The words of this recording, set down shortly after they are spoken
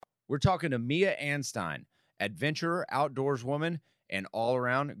We're talking to Mia Anstein, adventurer, outdoors woman, and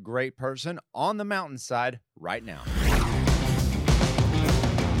all-around great person on the mountainside right now.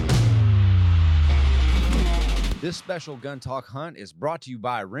 This special Gun Talk hunt is brought to you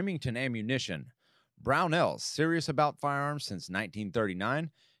by Remington Ammunition, Brownells, serious about firearms since 1939,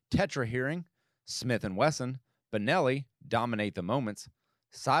 Tetra Hearing, Smith & Wesson, Benelli, dominate the moments,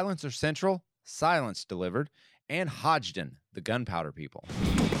 Silencer Central, silence delivered, and Hodgdon, the gunpowder people.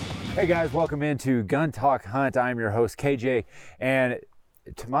 Hey guys, welcome into Gun Talk Hunt. I'm your host, KJ, and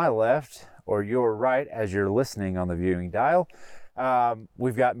to my left, or your right, as you're listening on the viewing dial,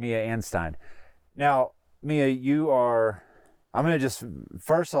 we've got Mia Anstein. Now, Mia, I'm going to just,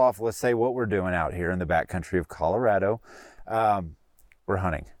 first off, let's say what we're doing out here in the backcountry of Colorado. We're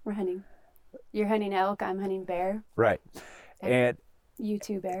hunting. We're hunting. You're hunting elk, I'm hunting bear. Right. And you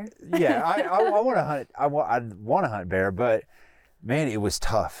too, bear. Yeah, I want to hunt. I want to hunt bear, but man, it was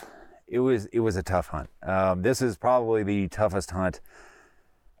tough. It was a tough hunt. This is probably the toughest hunt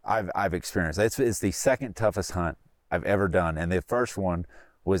I've experienced. It's the second toughest hunt I've ever done, and the first one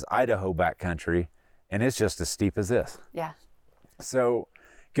was Idaho backcountry, and it's just as steep as this. Yeah. So,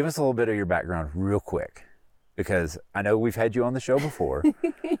 give us a little bit of your background real quick, because I know we've had you on the show before,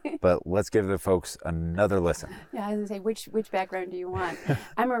 but let's give the folks another listen. Yeah, I was gonna say, which background do you want?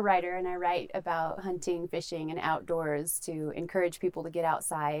 I'm a writer, and I write about hunting, fishing, and outdoors to encourage people to get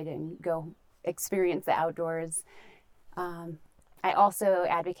outside and go experience the outdoors. I also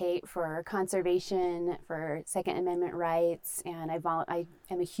advocate for conservation, for Second Amendment rights, and I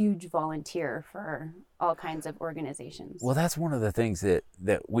am a huge volunteer for all kinds of organizations. Well, that's one of the things that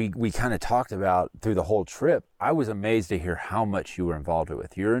we kind of talked about through the whole trip. I was amazed to hear how much you were involved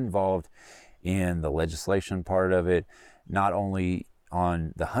with. You're involved in the legislation part of it, not only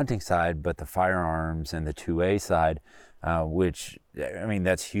on the hunting side, but the firearms and the 2A side, which, I mean,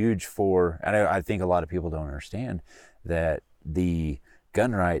 that's huge for, and I think a lot of people don't understand that the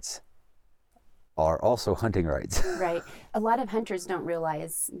gun rights are also hunting rights. Right. A lot of hunters don't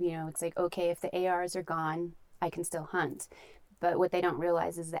realize, it's like, okay, if the ARs are gone, I can still hunt. But what they don't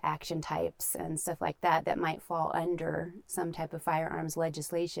realize is the action types and stuff like that might fall under some type of firearms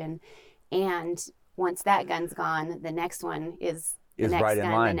legislation. And once that gun's gone, the next one is the next right gun,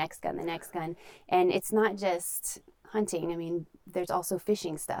 in line. the next gun, the next gun. And it's not just hunting. I mean, there's also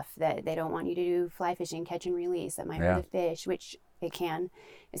fishing stuff that they don't want you to do, fly fishing, catch and release. That might hurt the fish, which it can.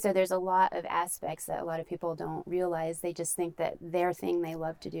 And so there's a lot of aspects that a lot of people don't realize. They just think that their thing they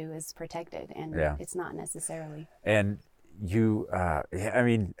love to do is protected, and it's not necessarily. And you,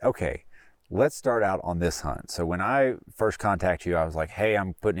 okay, let's start out on this hunt. So when I first contacted you, I was like, hey,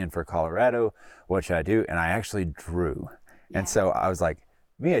 I'm putting in for Colorado. What should I do? And I actually drew. Yeah. And so I was like,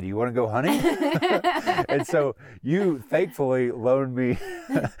 Mia, do you want to go hunting? And so you thankfully loaned me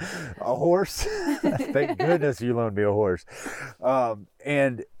a horse. Thank goodness you loaned me a horse.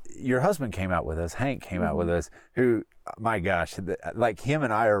 And your husband came out with us, Hank came out with us, who, my gosh, like him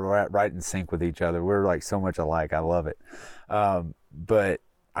and I are right in sync with each other. We're like so much alike. I love it. But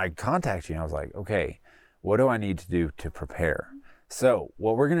I contacted you and I was like, okay, what do I need to do to prepare? So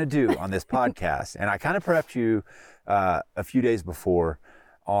what we're going to do on this podcast, and I kind of prepped you a few days before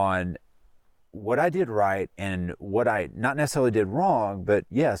on what I did right and what I not necessarily did wrong, but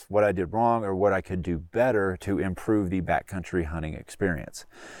yes, what I did wrong or what I could do better to improve the backcountry hunting experience.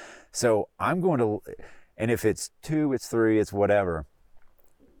 So I'm going to, and if it's 2, it's 3, it's whatever,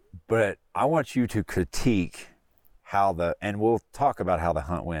 but I want you to critique and we'll talk about how the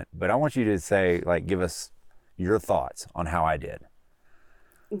hunt went, but I want you to say, like, give us your thoughts on how I did.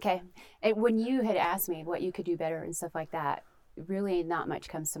 Okay. And when you had asked me what you could do better and stuff like that, really not much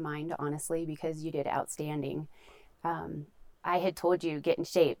comes to mind, honestly, because you did outstanding. I had told you get in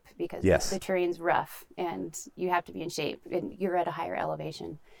shape because the terrain's rough and you have to be in shape and you're at a higher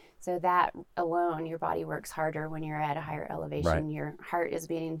elevation. So that alone, your body works harder when you're at a higher elevation. Right. Your heart is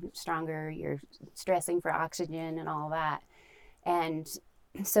beating stronger. You're stressing for oxygen and all that. And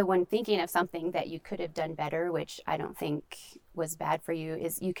so when thinking of something that you could have done better, which I don't think was bad for you,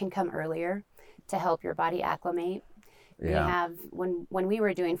 is you can come earlier to help your body acclimate. Yeah. We have, when we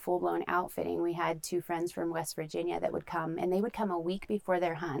were doing full-blown outfitting, we had 2 friends from West Virginia that would come, and they would come a week before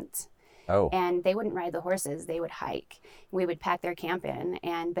their hunt. Oh. And they wouldn't ride the horses, they would hike. We would pack their camp in,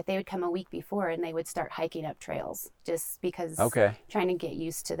 but they would come a week before and they would start hiking up trails just because trying to get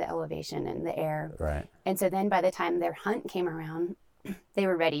used to the elevation and the air. Right. And so then by the time their hunt came around, they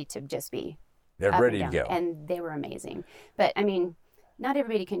were ready to just be They're ready to go. And they were amazing. But I mean, not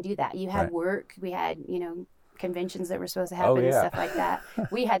everybody can do that. You had work, we had, conventions that were supposed to happen and yeah. stuff like that.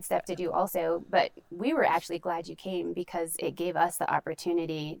 We had stuff to do also, but we were actually glad you came because it gave us the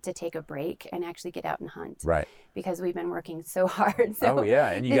opportunity to take a break and actually get out and hunt. Right. Because we've been working so hard. So oh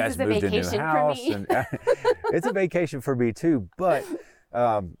yeah, and you guys moved into a house, and it's a vacation for me too. But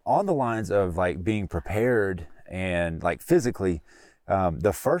on the lines of like being prepared and like physically,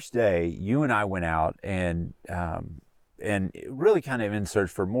 the first day you and I went out and really kind of in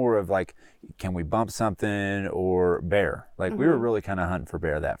search for more of like, can we bump something or bear? Like we were really kind of hunting for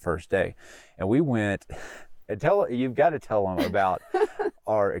bear that first day, and we went. And you've got to tell them about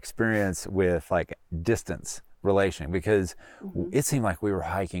our experience with like distance relation, because it seemed like we were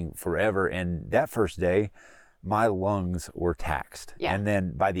hiking forever, and that first day my lungs were taxed, and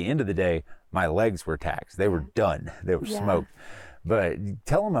then by the end of the day my legs were taxed. They were done. They were smoked. But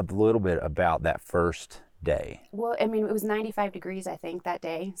tell them a little bit about that first day. Well, I mean, it was 95 degrees I think that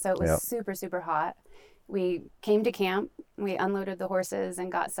day, so it was super, super hot. We came to camp, we unloaded the horses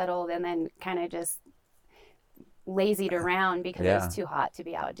and got settled, and then kind of just lazied around because it was too hot to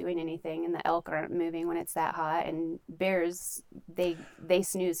be out doing anything, and the elk aren't moving when it's that hot, and bears they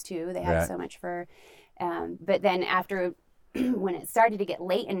snooze too. They have so much fur. But then after when it started to get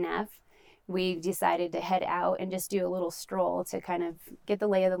late enough, we decided to head out and just do a little stroll to kind of get the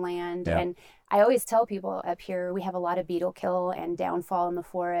lay of the land. And I always tell people up here we have a lot of beetle kill and downfall in the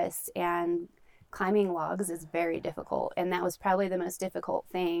forest, and climbing logs is very difficult, and that was probably the most difficult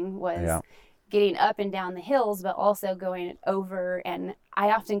thing was getting up and down the hills, but also going over, and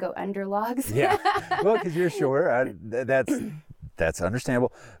I often go under logs. Well, because you're short. That's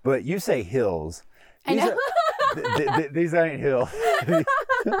understandable. But you say hills. I know. These ain't hills.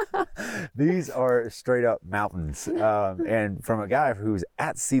 These are straight up mountains. And from a guy who's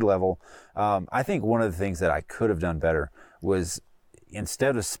at sea level, I think one of the things that I could have done better was,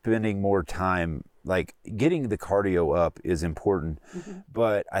 instead of spending more time, like getting the cardio up is important,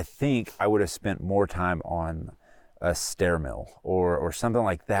 but I think I would have spent more time on a stair mill or something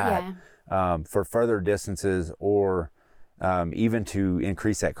like that for further distances, or even to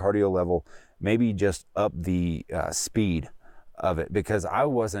increase that cardio level, maybe just up the speed of it, because I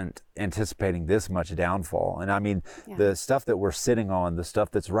wasn't anticipating this much downfall. And I mean, the stuff that we're sitting on, the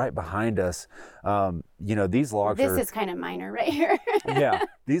stuff that's right behind us, these logs this is kind of minor right here.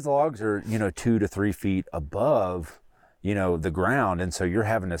 These logs are, 2 to 3 feet above, the ground. And so you're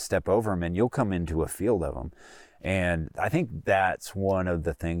having to step over them, and you'll come into a field of them. And I think that's one of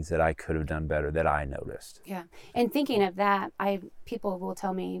the things that I could have done better that I noticed. Yeah. And thinking of that, people will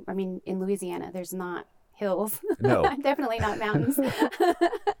tell me, I mean, in Louisiana, there's not hills. No. Definitely not mountains.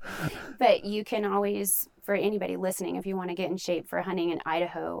 But you can always, for anybody listening, if you want to get in shape for hunting in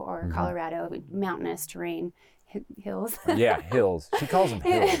Idaho or Colorado, mountainous terrain, hills. Hills. She calls them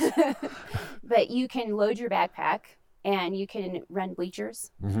hills. But you can load your backpack, and you can run bleachers,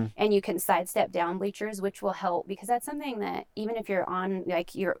 and you can sidestep down bleachers, which will help, because that's something that even if you're on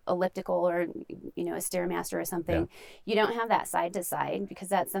like your elliptical or, a Stairmaster or something, you don't have that side to side, because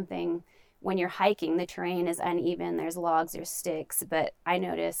that's something when you're hiking, the terrain is uneven. There's logs, there's sticks, but I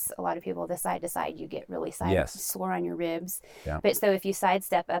notice a lot of people, the side to side, you get really sore on your ribs. But so if you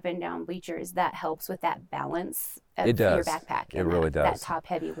sidestep up and down bleachers, that helps with that balance of your backpack. It really does. That top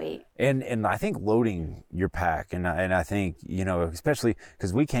heavy weight. And I think loading your pack, and I think, especially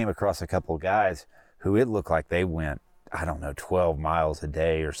because we came across a couple of guys who it looked like they went, 12 miles a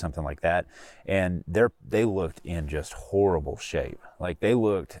day or something like that. And they looked in just horrible shape. Like they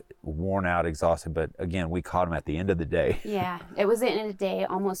looked worn out, exhausted. But again, we caught them at the end of the day. Yeah, it was the end of the day,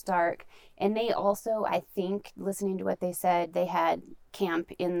 almost dark. And they also, I think, listening to what they said, they had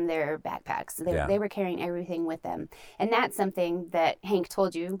camp in their backpacks. They were carrying everything with them. And that's something that Hank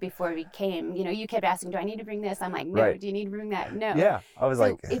told you before we came. You kept asking, do I need to bring this? I'm like, no. Do you need to bring that? No. Yeah, I was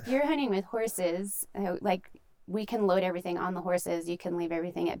like. If you're hunting with horses, we can load everything on the horses. You can leave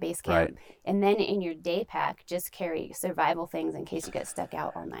everything at base camp. And then in your day pack, just carry survival things in case you get stuck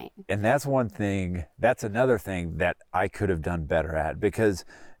out all night. And that's another thing that I could have done better at, because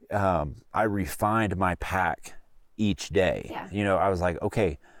I refined my pack each day. I was like,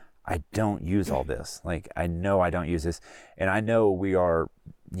 okay, I don't use all this. Like, I know I don't use this. And I know we are,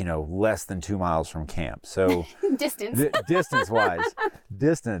 less than 2 miles from camp. So distance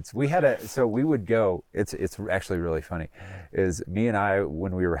distance. We would go, it's actually really funny, is me and I,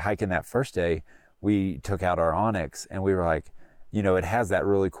 when we were hiking that first day, we took out our Onyx, and we were like, it has that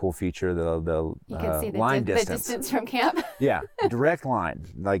really cool feature, the you can see the line the distance from camp. Direct line.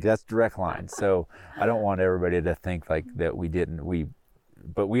 Like, that's direct line. So I don't want everybody to think like that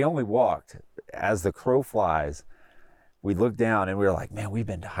but we only walked, as the crow flies, we looked down and we were like, man, we've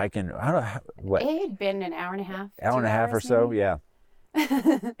been hiking, I don't know, what, It had been an hour and a half. hour and a half or so, yeah.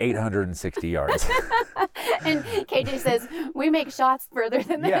 860 yards. And KJ says, we make shots further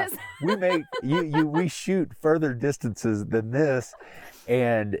than Yeah, this. we make we shoot further distances than this,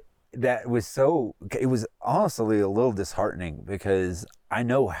 and that was so. It was honestly a little disheartening because I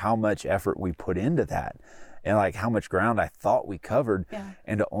know how much effort we put into that, and like how much ground I thought we covered,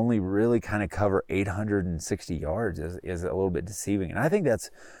 and to only really kind of cover 860 yards is a little bit deceiving. And I think that's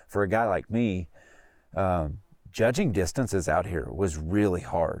for a guy like me. Judging distances out here was really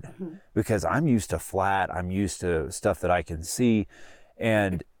hard because I'm used to flat, I'm used to stuff that I can see.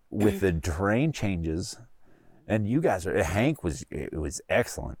 And with the terrain changes, and you guys Hank was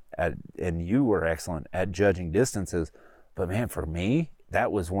excellent at, and you were excellent at judging distances. But man, for me,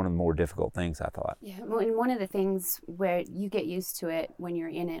 that was one of the more difficult things, I thought. Yeah, well, and one of the things where you get used to it when you're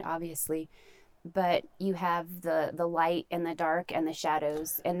in it, obviously, but you have the light and the dark and the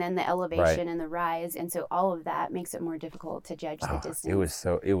shadows and then the elevation and the rise, and so all of that makes it more difficult to judge the distance.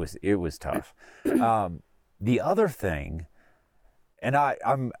 It was tough. The other thing, and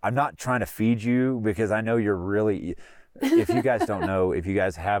I'm not trying to feed you because I know you're really, if you guys don't know, if you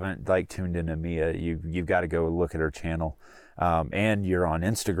guys haven't like tuned into Mia, you've got to go look at her channel, and you're on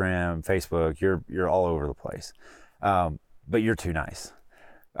Instagram, Facebook, you're all over the place, but you're too nice.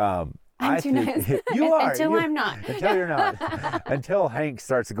 I'm too nice. You are. Until I'm not. Until you're not. Until Hank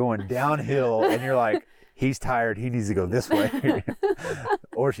starts going downhill and you're like, he's tired, he needs to go this way.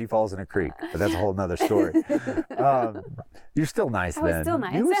 Or she falls in a creek. But that's a whole nother story. You're still nice then. I was still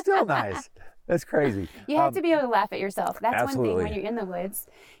nice. You were still nice. That's crazy. You have to be able to laugh at yourself. That's absolutely. one thing when you're in the woods.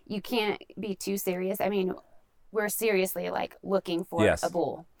 You can't be too serious. I mean, we're seriously like looking for a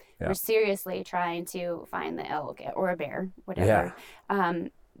bull. Yeah. We're seriously trying to find the elk or a bear, whatever. Yeah.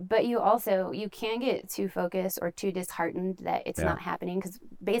 But you can get too focused or too disheartened that it's not happening, because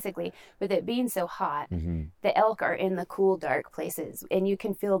basically with it being so hot, the elk are in the cool, dark places, and you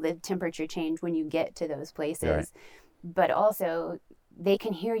can feel the temperature change when you get to those places. Right. But also they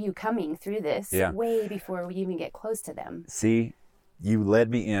can hear you coming through this way before we even get close to them. See, you led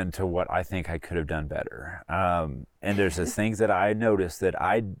me into what I think I could have done better. And there's these things that I noticed that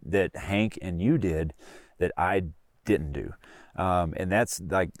Hank and you did that I didn't do. And that's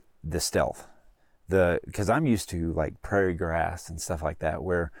like the stealth, because I'm used to like prairie grass and stuff like that,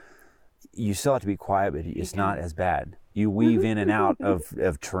 where you still have to be quiet, but it's not as bad. You weave in and out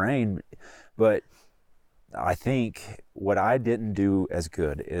of terrain, but I think what I didn't do as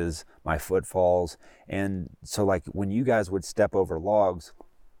good is my footfalls. And so like when you guys would step over logs,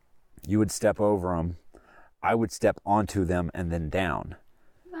 you would step over them, I would step onto them and then down.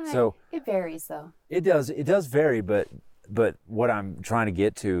 So it varies though. It does vary, but what I'm trying to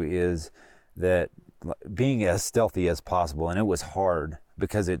get to is that being as stealthy as possible, and it was hard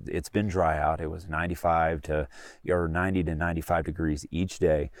because it's been dry out. It was 90 to 95 degrees each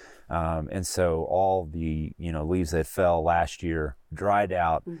day, and so all the leaves that fell last year dried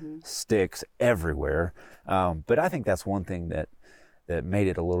out, sticks everywhere. But I think that's one thing that made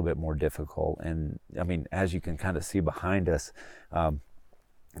it a little bit more difficult. And I mean, as you can kind of see behind us,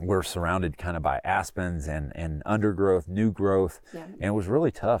 we're surrounded kind of by aspens and undergrowth, new growth. Yeah. And it was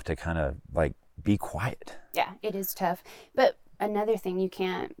really tough to kind of like be quiet. Yeah, it is tough. But another thing, you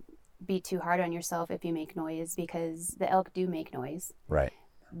can't be too hard on yourself if you make noise, because the elk do make noise. Right.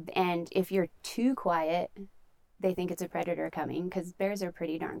 And if you're too quiet, they think it's a predator coming, because bears are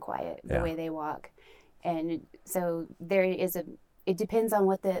pretty darn quiet the way they walk. And so it depends on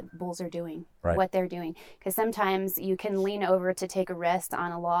what the bulls are doing, what they're doing. Because sometimes you can lean over to take a rest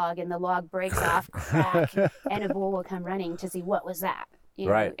on a log, and the log breaks off, crack, and a bull will come running to see what was that.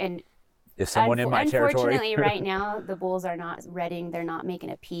 Right. And if someone in my territory. Unfortunately, right now, the bulls are not redding. They're not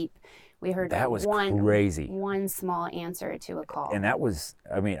making a peep. We heard that was crazy. One small answer to a call. And that was,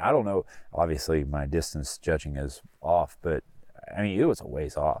 I mean, I don't know. Obviously, my distance judging is off, but I mean, it was a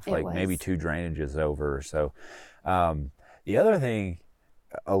ways off, maybe 2 drainages over or so. The other thing,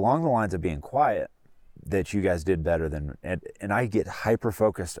 along the lines of being quiet, that you guys did better than, and I get hyper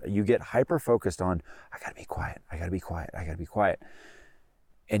focused. You get hyper focused on, I gotta be quiet, I gotta be quiet, I gotta be quiet,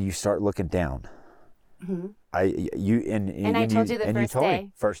 and you start looking down. Mm-hmm. I told you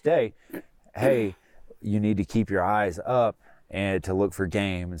the first day, hey, you need to keep your eyes up and to look for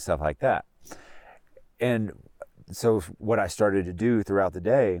game and stuff like that. And so what I started to do throughout the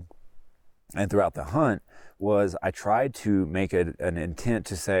day and throughout the hunt was I tried to make an intent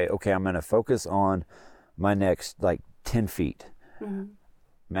to say, okay, I'm going to focus on my next 10 feet,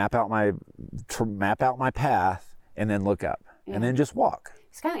 map out my path, and then look up, and then just walk.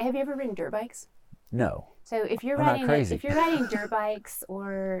 It's kind of, have you ever ridden dirt bikes? No. So if you're I'm not riding crazy. if you're riding dirt bikes,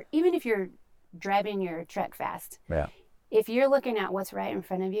 or even if you're driving your Trek fast, Yeah. if you're looking at what's right in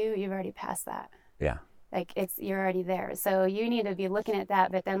front of you, you've already passed that. Yeah. Like you're already there. So you need to be looking at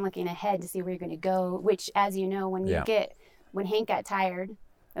that, but then looking ahead to see where you're going to go. Which, as you know, when Hank got tired,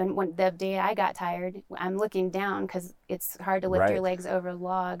 and when the day I got tired, I'm looking down because it's hard to lift your legs over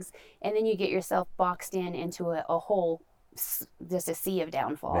logs, and then you get yourself boxed into a hole, just a sea of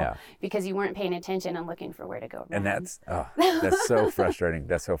downfall because you weren't paying attention and looking for where to go. And that's so frustrating.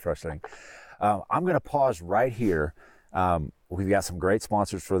 That's so frustrating. I'm going to pause right here. We've got some great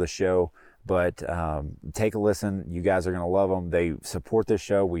sponsors for the show, but take a listen. You guys are going to love them. They support this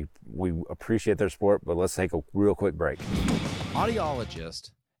show. We appreciate their support, but let's take a real quick break.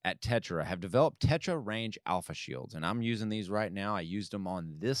 Audiologists at Tetra have developed Tetra Range Alpha Shields, and I'm using these right now. I used them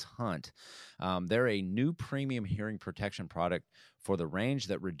on this hunt. They're a new premium hearing protection product for the range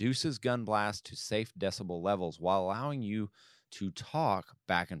that reduces gun blast to safe decibel levels while allowing you to talk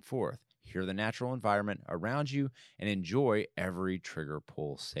back and forth, hear the natural environment around you, and enjoy every trigger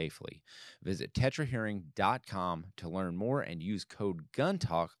pull safely. Visit tetrahearing.com to learn more and use code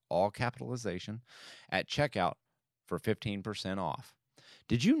GUNTALK, all capitalization, at checkout for 15% off.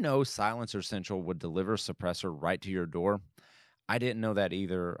 Did you know Silencer Central would deliver suppressor right to your door? I didn't know that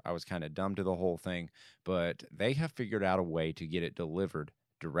either. I was kind of dumb to the whole thing, but they have figured out a way to get it delivered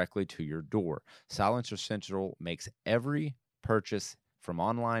directly to your door. Silencer Central makes every purchase from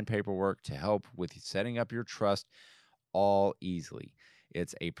online paperwork to help with setting up your trust all easily.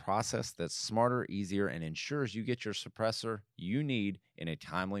 It's a process that's smarter, easier, and ensures you get your suppressor you need in a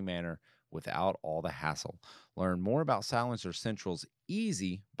timely manner without all the hassle. Learn more about Silencer Central's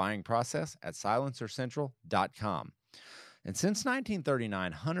easy buying process at silencercentral.com. And since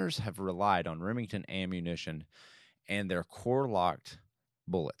 1939, hunters have relied on Remington ammunition and their core-locked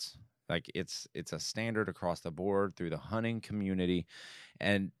bullets. Like it's a standard across the board through the hunting community.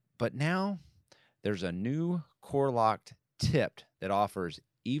 But now there's a new core-locked tipped that offers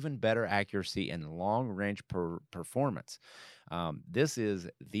even better accuracy and long-range performance. This is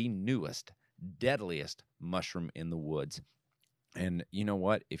the newest, deadliest mushroom in the woods. And you know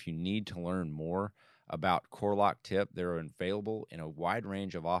what? If you need to learn more about Core-Lokt Tip, they're available in a wide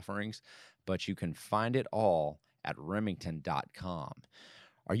range of offerings, but you can find it all at remington.com.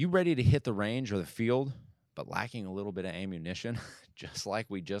 Are you ready to hit the range or the field, but lacking a little bit of ammunition, just like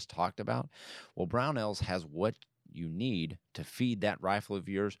we just talked about? Well, Brownells has what you need to feed that rifle of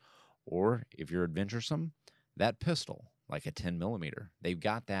yours, or if you're adventuresome, that pistol, like a 10 millimeter. They've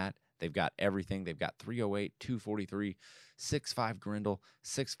got that. They've got everything. They've got .308, .243, 6.5 Grendel,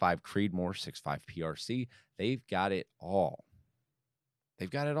 6.5 Creedmoor, 6.5 PRC. They've got it all. They've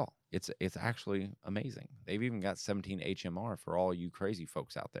got it all. It's actually amazing. They've even got 17 HMR for all you crazy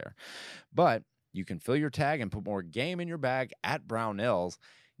folks out there. But you can fill your tag and put more game in your bag at Brownells.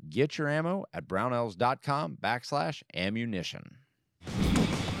 Get your ammo at brownells.com/ammunition.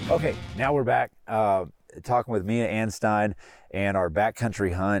 Okay, now we're back talking with Mia Anstein and our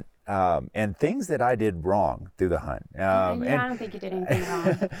backcountry hunt and things that I did wrong through the hunt. I don't think you did anything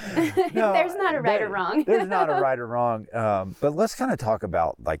wrong. No, There's not a right or wrong. There's not a right or wrong. But let's kind of talk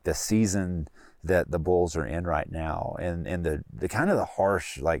about like the season that the bulls are in right now and the kind of the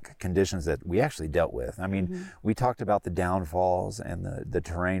harsh like conditions that we actually dealt with. I mean, we talked about the downfalls and the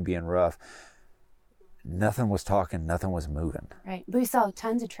terrain being rough. Nothing was talking, nothing was moving. Right. We saw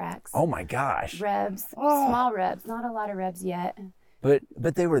tons of tracks. Oh my gosh. Rebs, small rebs, not a lot of rebs yet. But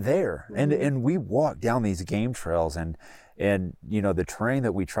they were there. And we walked down these game trails and you know, the terrain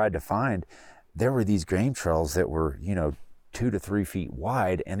that we tried to find, there were these game trails that were, you know, 2 to 3 feet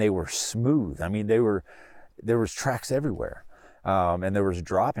wide and they were smooth. I mean, there was tracks everywhere. And there was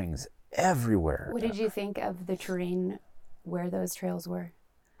droppings everywhere. What did you think of the terrain where those trails were?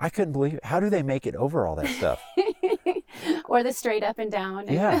 I couldn't believe it. How do they make it over all that stuff? Or the straight up and down.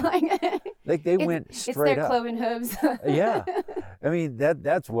 Yeah. Like they went straight up. It's their cloven hooves. Yeah. I mean,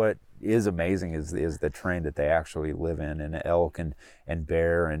 that's what is amazing is the terrain that they actually live in, and elk and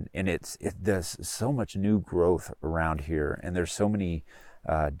bear. And there's so much new growth around here. And there's so many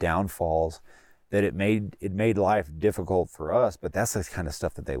downfalls that it made life difficult for us, but that's the kind of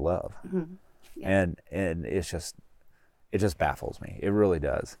stuff that they love. Mm-hmm. Yeah. And it just baffles me. It really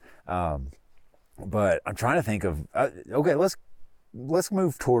does. But I'm trying to think of, okay, let's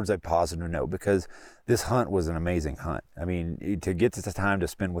move towards a positive note, because this hunt was an amazing hunt. I mean, to get the time to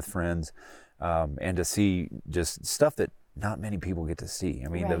spend with friends and to see just stuff that not many people get to see. I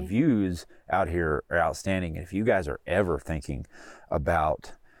mean, right. The views out here are outstanding. If you guys are ever thinking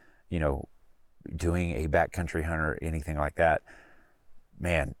about, you know, doing a backcountry hunt or anything like that,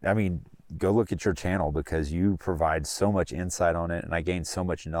 man, I mean, go look at your channel because you provide so much insight on it, and I gained so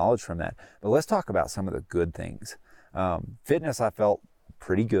much knowledge from that. But let's talk about some of the good things. Fitness, I felt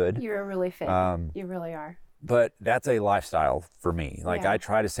pretty good. You're really fit. You really are. But that's a lifestyle for me. Like Yeah. I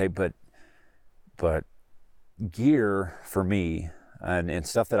try to say, but gear for me and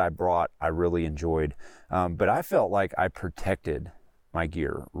stuff that I brought, I really enjoyed. But I felt like I protected my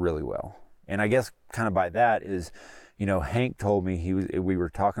gear really well. And I guess kind of by that is, you know, Hank told me we were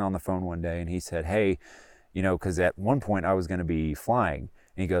talking on the phone one day and he said, hey, you know, because at one point I was going to be flying,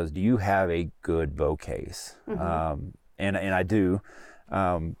 and he goes, do you have a good bow case? And I do.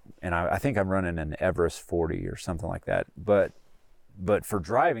 And I think I'm running an Everest 40 or something like that. But for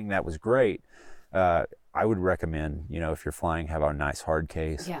driving, that was great. I would recommend, you know, if you're flying, have a nice hard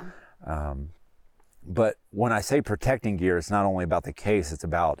case. Yeah. But when I say protecting gear, it's not only about the case, it's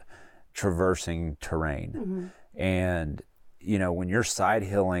about traversing terrain. And, you know, when you're side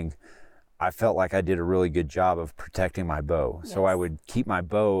hilling, I felt like I did a really good job of protecting my bow. So I would keep my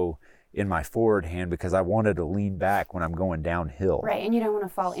bow in my forward hand because I wanted to lean back when I'm going downhill. Right. And you don't want to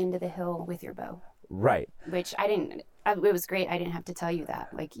fall into the hill with your bow. Right. Which I didn't. It was great. I didn't have to tell you that.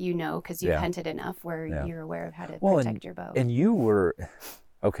 Like, you know, because you've Yeah. hunted enough where Yeah. you're aware of how to Well, protect your bow. And you were,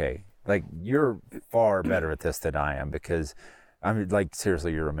 okay, like you're far better at this than I am because I mean, like,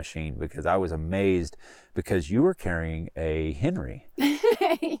 seriously, you're a machine because I was amazed because you were carrying a Henry.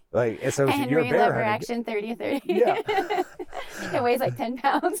 Like, and so you're Henry bear lever hunting. action 30-30. Yeah. It weighs like 10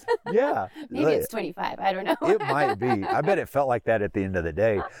 pounds. Yeah. Maybe Like, it's 25. I don't know. it might be. I bet it felt like that at the end of the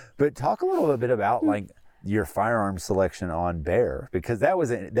day. But talk a little bit about like your firearm selection on bear, because that was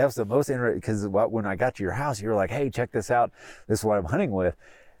the most interesting. Because when I got to your house, you were like, "Hey, check this out. This is what I'm hunting with,"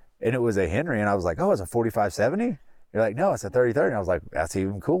 and it was a Henry, and I was like, "Oh, it's a 45-70." You're like, "No, it's a 30-30." And I was like, "That's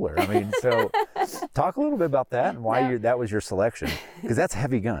even cooler." I mean, so talk a little bit about that and why that was your selection, because that's a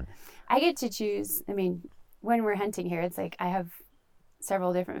heavy gun. I get to choose. I mean, when we're hunting here, it's like I have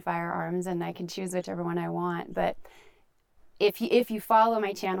several different firearms and I can choose whichever one I want. But if you follow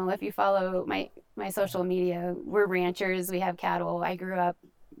my channel, if you follow my social media, we're ranchers. We have cattle. I grew up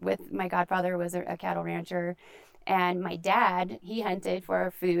with, my godfather was a cattle rancher, and my dad, he hunted for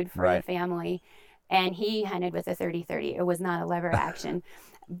our food for the family, and he hunted with a 30-30. It was not a lever action.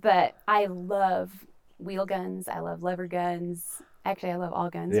 But I love wheel guns. I love lever guns. Actually, I love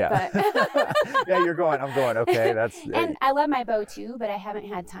all guns. Yeah. But Yeah, I'm going, okay, that's... And I love my bow too, but I haven't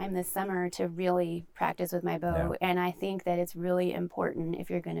had time this summer to really practice with my bow. Yeah. And I think that it's really important,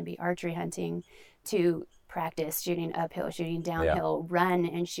 if you're going to be archery hunting, to practice shooting uphill, shooting downhill, run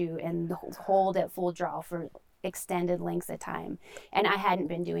and shoot, and hold at full draw for extended lengths of time. And I hadn't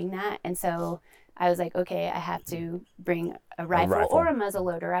been doing that. And so I was like, okay, I have to bring a rifle. Or a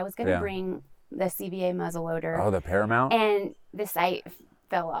muzzleloader. I was going to bring the CVA muzzleloader. Oh, the Paramount? And the sight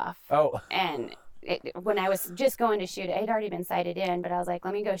fell off. Oh. And when I was just going to shoot it, it had already been sighted in, but I was like,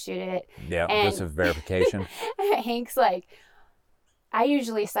 let me go shoot it. Yeah, and just a verification. Hank's like, I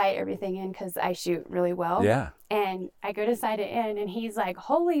usually sight everything in because I shoot really well. Yeah. And I go to sight it in, and he's like,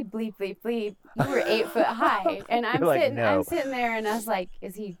 holy bleep, bleep, bleep, you were 8 foot high. And I'm like, no. I'm sitting there, and I was like,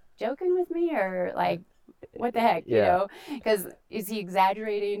 is he joking with me, or like, what the heck, you know? Because is he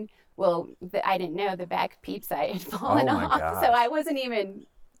exaggerating? Well, I didn't know the back peep sight had fallen off. Gosh. So I wasn't even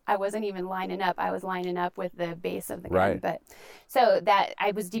lining up. I was lining up with the base of the gun. Right. But so that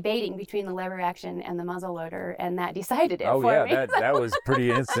I was debating between the lever action and the muzzle loader, and that decided it for me. that was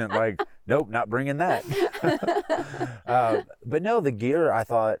pretty instant. Like, nope, not bringing that. But no, the gear, I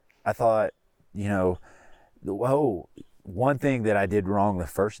thought, you know, one thing that I did wrong the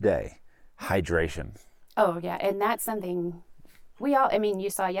first day, hydration. Oh yeah, and that's something you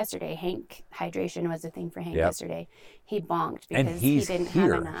saw yesterday, Hank, hydration was a thing for Hank yesterday. He bonked because and he's he didn't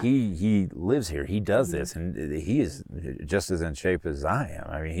here. have enough. He lives here. He does this, and he is just as in shape as I am.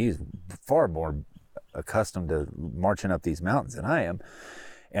 I mean, he's far more accustomed to marching up these mountains than I am.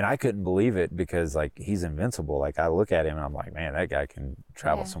 And I couldn't believe it because, like, he's invincible. Like, I look at him and I'm like, man, that guy can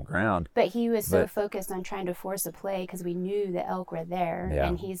travel some ground. But he was so focused on trying to force a play because we knew the elk were there,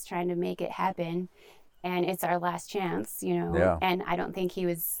 and he's trying to make it happen. And it's our last chance, you know. Yeah. And I don't think he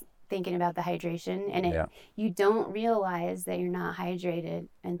was thinking about the hydration. And you don't realize that you're not hydrated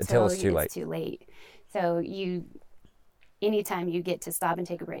until it's too late. So anytime you get to stop and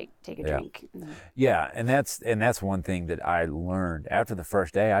take a break, take a drink. Yeah, and that's one thing that I learned after the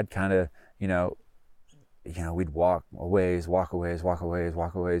first day. I'd kind of, you know, we'd walk a ways,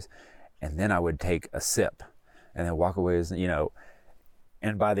 and then I would take a sip, and then walk a ways, you know.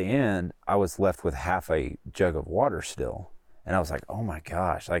 And by the end, I was left with half a jug of water still. And I was like, oh my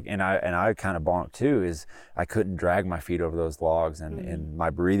gosh. Like, and I kind of bonked too, is I couldn't drag my feet over those logs, and my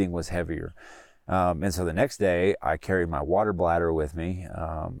breathing was heavier. And so the next day I carried my water bladder with me.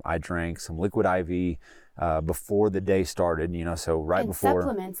 I drank some liquid IV, before the day started, so right and before.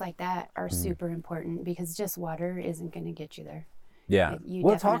 Supplements like that are super important, because just water isn't going to get you there. Yeah.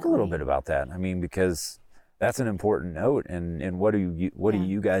 You Talk a little bit about that. I mean, because that's an important note. And what do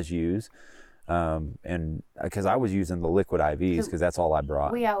you guys use? And because I was using the liquid IVs, because that's all I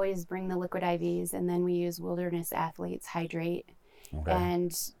brought. We always bring the liquid IVs, and then we use Wilderness Athletes Hydrate. Okay.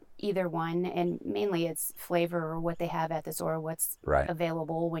 And either one, and mainly it's flavor or what they have at the store, what's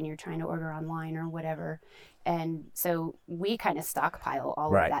available when you're trying to order online or whatever. And so we kind of stockpile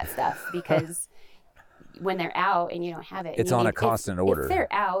all of that stuff, because when they're out and you don't have it, it's on a constant order. If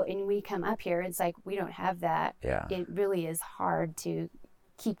they're out and we come up here, it's like we don't have that. Yeah. It really is hard to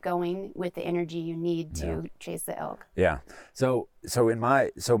keep going with the energy you need to chase the elk. Yeah. So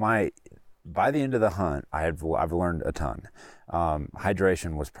by the end of the hunt, I've learned a ton.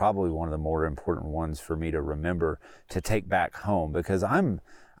 Hydration was probably one of the more important ones for me to remember to take back home, because I'm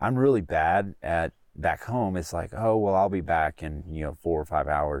really bad at back home. It's like, oh, well, I'll be back in 4 or 5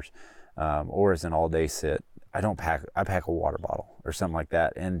 hours, or as an all day sit. I pack a water bottle or something like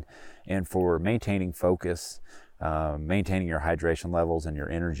that. And for maintaining focus, maintaining your hydration levels and your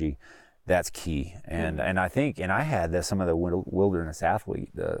energy, that's key. And I think, and I had some of the Wilderness Athlete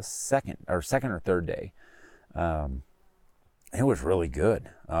the second or third day. It was really good.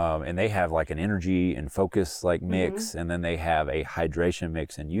 And they have like an energy and focus mix, and then they have a hydration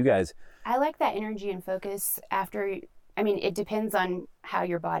mix. And you guys, I like that energy and focus after. I mean, it depends on how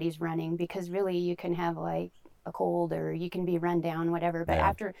your body's running, because really you can have like a cold or you can be run down, whatever.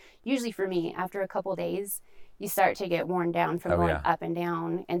 But usually for me, after a couple days, you start to get worn down from going up and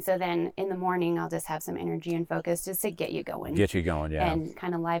down. And so then in the morning, I'll just have some energy and focus just to get you going. And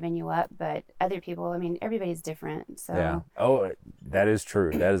kind of liven you up. But other people, I mean, everybody's different. So. Yeah. Oh, that is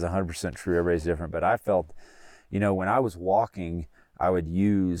true. That is 100% true. Everybody's different. But I felt, when I was walking, I would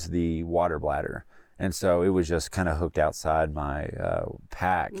use the water bladder. And so it was just kind of hooked outside my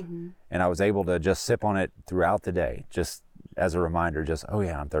pack. And I was able to just sip on it throughout the day, just as a reminder, oh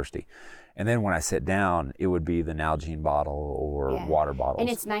yeah, I'm thirsty. And then when I sit down, it would be the Nalgene bottle or water bottles. And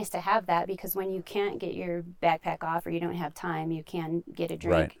it's nice to have that, because when you can't get your backpack off or you don't have time, you can get a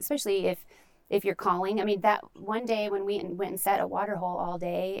drink, especially if you're calling. I mean, that one day when we went and set a water hole all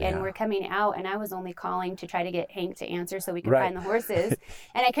day, and we're coming out, and I was only calling to try to get Hank to answer so we could find the horses.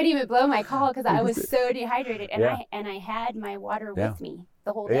 And I couldn't even blow my call because I was so dehydrated. And I had my water with me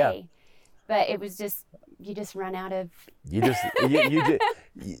the whole day. But it was just, you just run out of...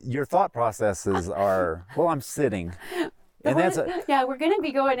 your thought processes are, well, I'm sitting. And we're going to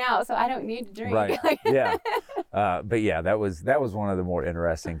be going out, so I don't need to drink. Right, yeah. But yeah, that was one of the more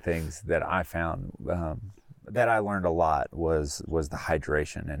interesting things that I found, that I learned a lot was the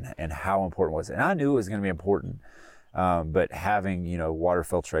hydration and how important it was. And I knew it was going to be important, but having, water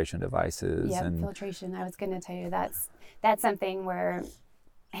filtration devices. Yeah, filtration. I was going to tell you that's something where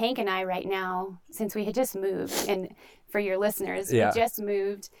Hank and I right now, since we had just moved, and for your listeners, we just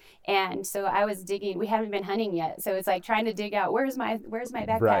moved, and so I was digging. We haven't been hunting yet, so it's like trying to dig out where's my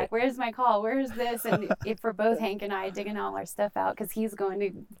backpack, where's my call, where's this, and for both Hank and I digging all our stuff out, because he's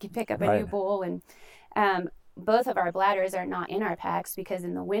going to pick up a new bull, and both of our bladders are not in our packs, because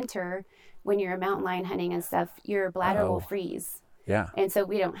in the winter when you're mountain lion hunting and stuff, your bladder will freeze. Yeah. And so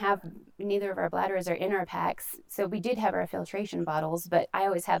neither of our bladders are in our packs. So we did have our filtration bottles, but I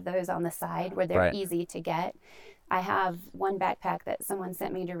always have those on the side where they're easy to get. I have one backpack that someone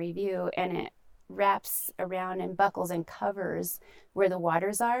sent me to review, and it wraps around and buckles and covers where the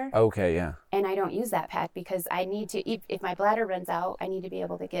waters are. Okay, yeah. And I don't use that pack, because I need to, if my bladder runs out, I need to be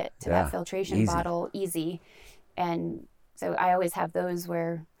able to get to that filtration bottle easy. And so I always have those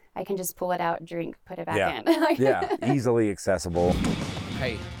where I can just pull it out, drink, put it back in. Easily accessible.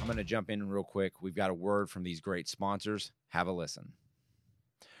 Hey, I'm going to jump in real quick. We've got a word from these great sponsors. Have a listen.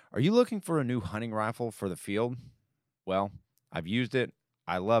 Are you looking for a new hunting rifle for the field? Well, I've used it.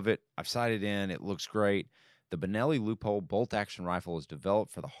 I love it. I've sighted in. It looks great. The Benelli Loophole bolt-action rifle is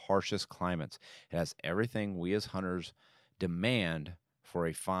developed for the harshest climates. It has everything we as hunters demand for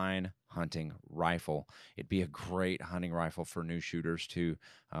a fine hunting rifle. It'd be a great hunting rifle for new shooters too.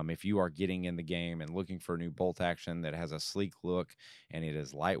 If you are getting in the game and looking for a new bolt action that has a sleek look and it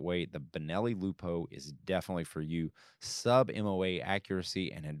is lightweight, the Benelli Lupo is definitely for you. Sub MOA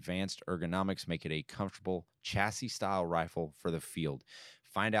accuracy and advanced ergonomics make it a comfortable chassis style rifle for the field.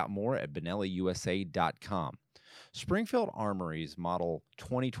 Find out more at BenelliUSA.com. Springfield Armory's model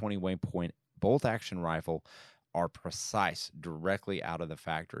 2020 Waypoint bolt action rifle are precise directly out of the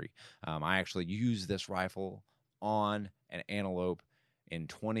factory. I actually used this rifle on an antelope in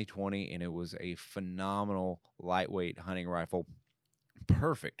 2020, and it was a phenomenal lightweight hunting rifle.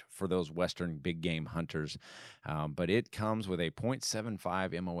 Perfect for those Western big game hunters. But it comes with a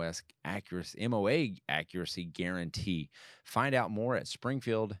 0.75 MOA accuracy guarantee. Find out more at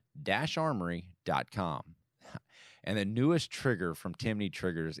springfield-armory.com. And the newest trigger from Timney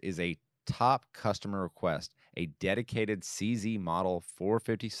Triggers is a top customer request, a dedicated CZ Model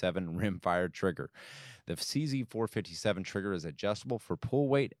 457 rimfire trigger. The CZ457 trigger is adjustable for pull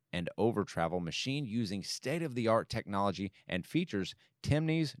weight and over travel, machined using state-of-the-art technology, and features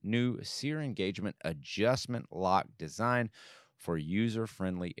Timney's new sear engagement adjustment lock design for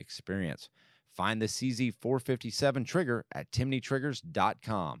user-friendly experience. Find the CZ457 trigger at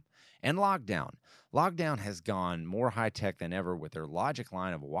timneytriggers.com. And Lockdown. Lockdown has gone more high-tech than ever with their Logic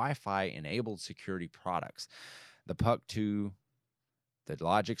line of Wi-Fi-enabled security products. The Puck 2, the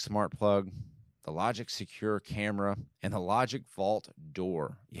Logic Smart Plug, the Logic Secure Camera, and the Logic Vault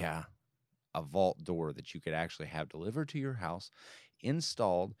Door. Yeah, a vault door that you could actually have delivered to your house,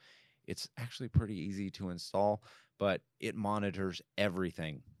 installed. It's actually pretty easy to install, but it monitors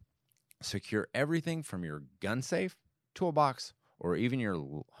everything. Secure everything from your gun safe, toolbox, or even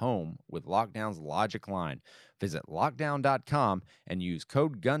your home with Lockdown's Logic line. Visit lockdown.com and use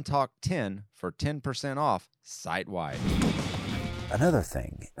code GUNTALK10 for 10% off site-wide. Another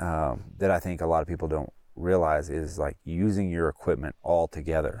thing that I think a lot of people don't realize is like using your equipment all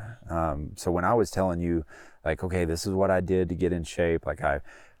together. So when I was telling you, like, okay, this is what I did to get in shape. Like I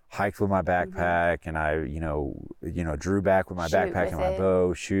hiked with my backpack, and I, drew back with my backpack and my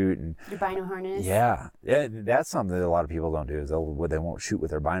bow, shoot, and your bino harness. Yeah, that's something that a lot of people don't do. Is they won't shoot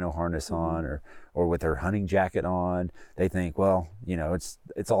with their bino harness on or with their hunting jacket on. They think, well, it's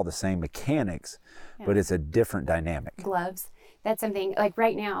all the same mechanics, but it's a different dynamic. Gloves. That's something, like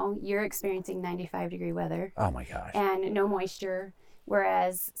right now, you're experiencing 95-degree weather. Oh my gosh. And no moisture.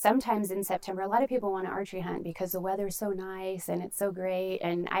 Whereas sometimes in September, a lot of people want to archery hunt because the weather's so nice and it's so great.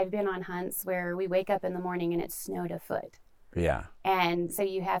 And I've been on hunts where we wake up in the morning and it's snowed a foot. Yeah. And so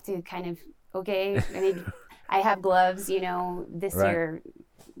you have to kind of, okay, I mean, I have gloves, this year,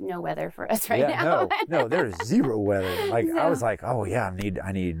 no weather for us right now. No, there's zero weather. Like I was like, oh yeah,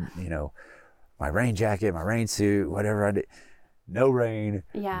 I need, my rain jacket, my rain suit, whatever I did. No rain,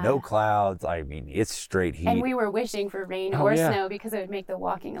 no clouds. I mean, it's straight heat. And we were wishing for rain or snow because it would make the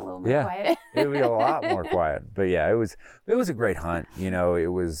walking a little more quiet. It would be a lot more quiet. But yeah, it was a great hunt. It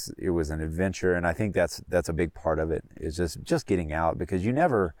was an adventure, and I think that's a big part of it is just getting out, because you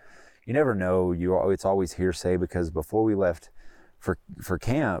never know. It's always hearsay, because before we left for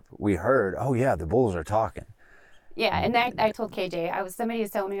camp, we heard, oh yeah, the bulls are talking. Yeah, and I told KJ, somebody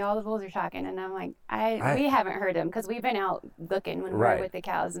was telling me all the bulls are talking, and I'm like, we haven't heard them because we've been out looking when we're with the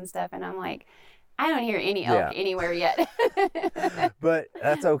cows and stuff, and I'm like, I don't hear any elk anywhere yet. But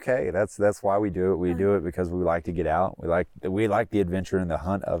that's okay. That's why we do it. We do it because we like to get out. We like the adventure and the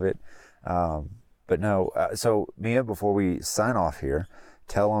hunt of it. But no, so Mia, before we sign off here,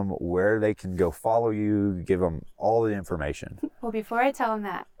 tell them where they can go follow you. Give them all the information. Well, before I tell them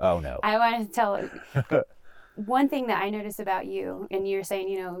that, I want to tell one thing that I notice about you, and you're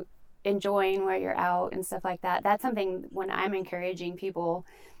saying, enjoying where you're out and stuff like that. That's something when I'm encouraging people,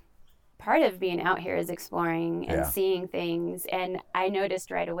 part of being out here is exploring and seeing things. And I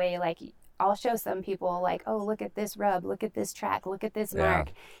noticed right away, like, I'll show some people like, oh, look at this rub, look at this track, look at this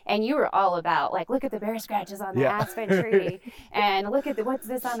mark. And you were all about like, look at the bear scratches on the aspen tree and look at what's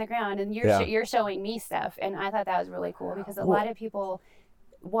this on the ground. And you're showing me stuff. And I thought that was really cool, because a lot of people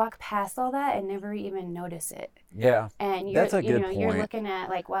walk past all that and never even notice it. Yeah. And that's a good point. You're looking at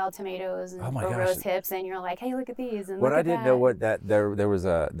like wild tomatoes and rose hips, and you're like, hey, look at these. And I didn't know there was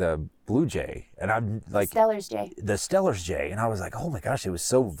the blue jay, and I'm like Steller's jay, and I was like, oh my gosh, it was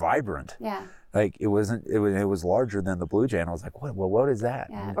so vibrant. Yeah. Like it was larger than the blue jay, and I was like, what is that?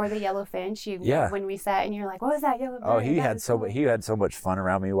 Yeah. Or the yellow finch. When we sat, and you're like, what was that yellow bird? Oh, he had so much fun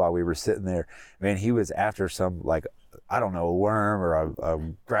around me while we were sitting there. Man, he was after some, like, I don't know, a worm or a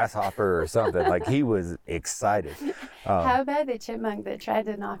grasshopper or something. Like, he was excited. How about the chipmunk that tried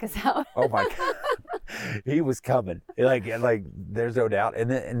to knock us out? Oh my God. He was coming. Like there's no doubt.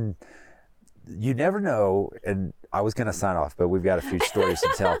 And you never know. And I was going to sign off, but we've got a few stories to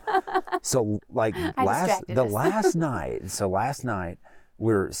tell. So like last night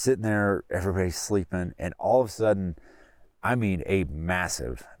we're sitting there, everybody's sleeping, and all of a sudden, I mean, a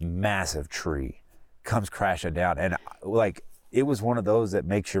massive, massive tree comes crashing down, and like it was one of those that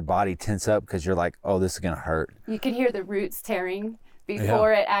makes your body tense up, because you're like, oh, this is gonna hurt. You could hear the roots tearing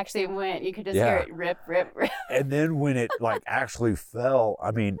before it actually went. You could just hear it rip, rip, rip. And then when it like actually fell,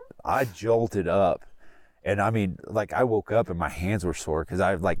 I mean, I jolted up. And I mean, like I woke up and my hands were sore because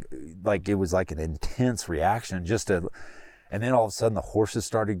I like it was like an intense reaction and then all of a sudden the horses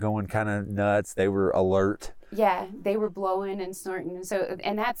started going kind of nuts. They were alert. Yeah, they were blowing and snorting. So,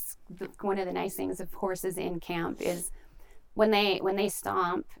 and that's one of the nice things of horses in camp is when they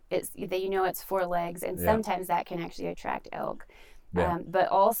stomp, it's 4 legs, and sometimes that can actually attract elk. Yeah. But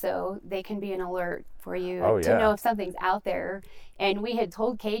also they can be an alert for you to know if something's out there. And we had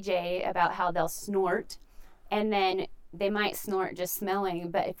told KJ about how they'll snort, and then they might snort just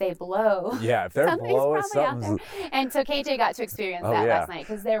smelling, but if they blow, if they're blowing, something's out there. And so KJ got to experience that last night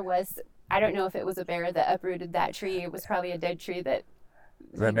because there was, I don't know if it was a bear that uprooted that tree. It was probably a dead tree that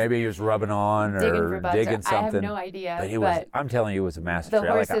maybe he was rubbing on or digging something. I have no idea. But I'm telling you, it was a massive tree. The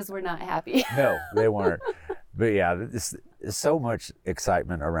horses were not happy. No, they weren't. But yeah, there's so much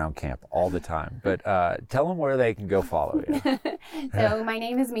excitement around camp all the time. But tell them where they can go follow you. So my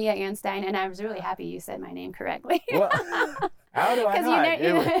name is Mia Anstein, and I was really happy you said my name correctly. Well, how do I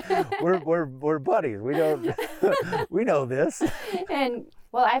not? We're buddies. We know this. And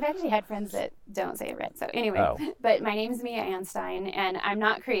well, I've actually had friends that don't say it right. So anyway, but my name's Mia Anstein, and I'm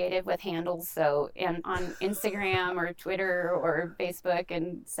not creative with handles. So on Instagram or Twitter or Facebook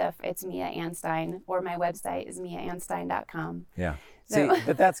and stuff, it's Mia Anstein, or my website is miaanstein.com. Yeah. See,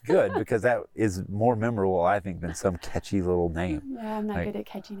 but that's good because that is more memorable, I think, than some catchy little name. Yeah, I'm not good at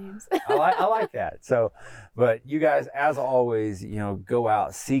catchy names. I like that. So, but you guys, as always, go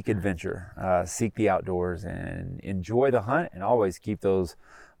out, seek adventure, seek the outdoors, and enjoy the hunt, and always keep those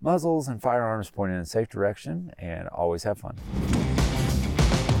muzzles and firearms pointed in a safe direction, and always have fun.